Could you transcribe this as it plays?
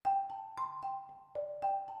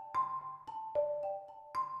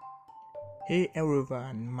Hey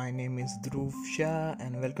everyone, my name is Dhruv Shah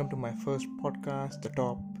and welcome to my first podcast, The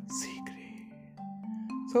Top Secret.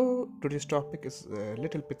 So today's topic is a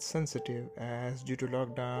little bit sensitive as due to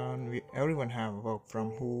lockdown, everyone have work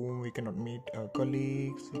from home, we cannot meet our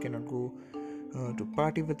colleagues, we cannot go to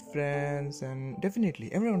party with friends, and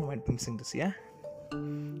definitely everyone might be missing this, yeah?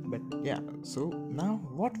 But yeah, so now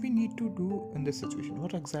what we need to do in this situation,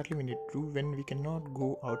 what exactly we need to do when we cannot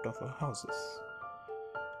go out of our houses?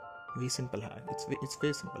 Very simple hack. It's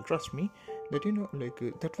very simple. Trust me that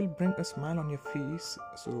that will bring a smile on your face.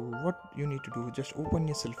 So what you need to do, just open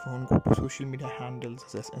your cell phone, go to social media handles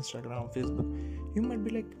such as Instagram, Facebook. You might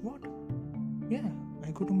be like, what? Yeah,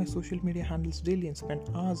 I go to my social media handles daily and spend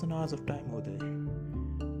hours and hours of time over there.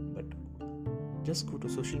 But just go to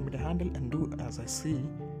social media handle and do as I see.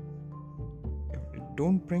 If it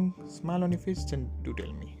don't bring smile on your face, then do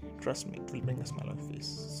tell me. Trust me, it will bring a smile on your face.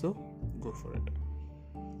 So go for it.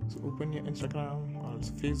 So open your Instagram or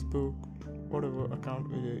Facebook, whatever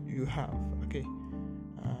account you have, okay?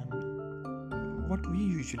 And what we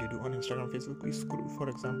usually do on Instagram, Facebook, we scroll. For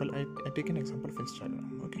example, I take an example of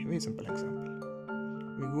Instagram, okay? Very simple example.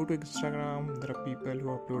 We go to Instagram, there are people who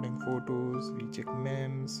are uploading photos, we check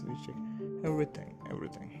memes, we check everything.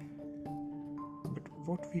 But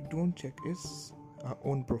what we don't check is our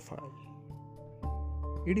own profile.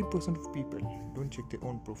 80% of people don't check their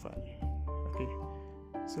own profile, okay?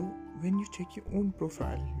 So when you check your own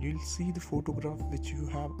profile, you'll see the photograph which you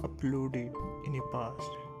have uploaded in your past.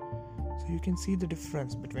 So you can see the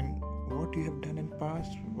difference between what you have done in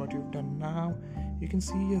past, what you've done now. You can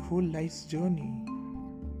see your whole life's journey,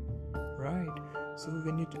 right? So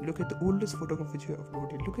when you look at the oldest photograph which you have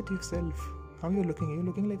uploaded, look at yourself. How you're looking? You're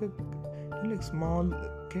looking like a small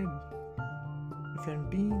kid. If you're in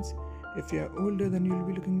teens, if you're older, then you'll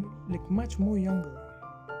be looking like much more younger,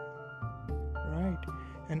 right?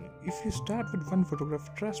 And if you start with one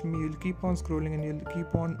photograph, trust me, you'll keep on scrolling and you'll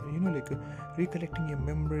keep on, recollecting your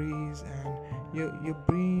memories, and your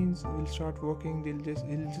brains will start working. You'll just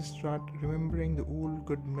start remembering the old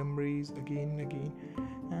good memories again and again,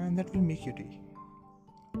 and that will make your day.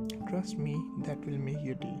 Trust me, that will make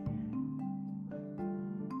your day.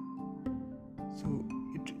 So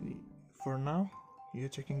for now, you're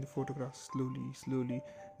checking the photographs slowly.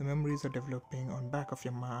 The memories are developing on back of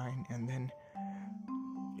your mind, and then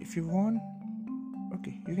if you want,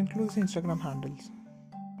 okay, you can close the Instagram handles,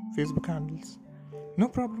 Facebook handles, no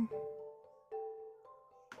problem.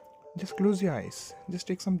 Just close your eyes, just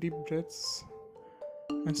take some deep breaths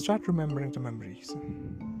and start remembering the memories.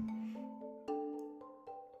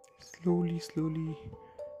 Slowly,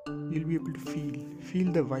 you'll be able to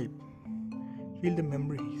feel the vibe, feel the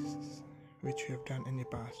memories which you have done in the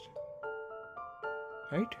past,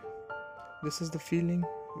 right? This is the feeling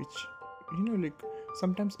which,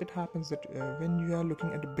 sometimes it happens that when you are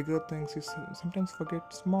looking at the bigger things, you sometimes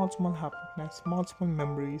forget small happiness, small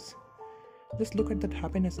memories. Just look at that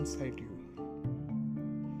happiness inside you.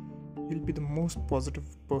 You'll be the most positive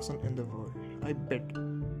person in the world, I bet.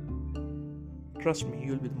 Trust me,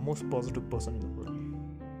 you'll be the most positive person in the world.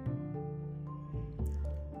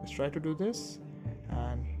 Let's try to do this,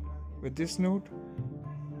 and with this note,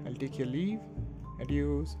 I'll take your leave.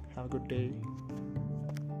 Adios, have a good day.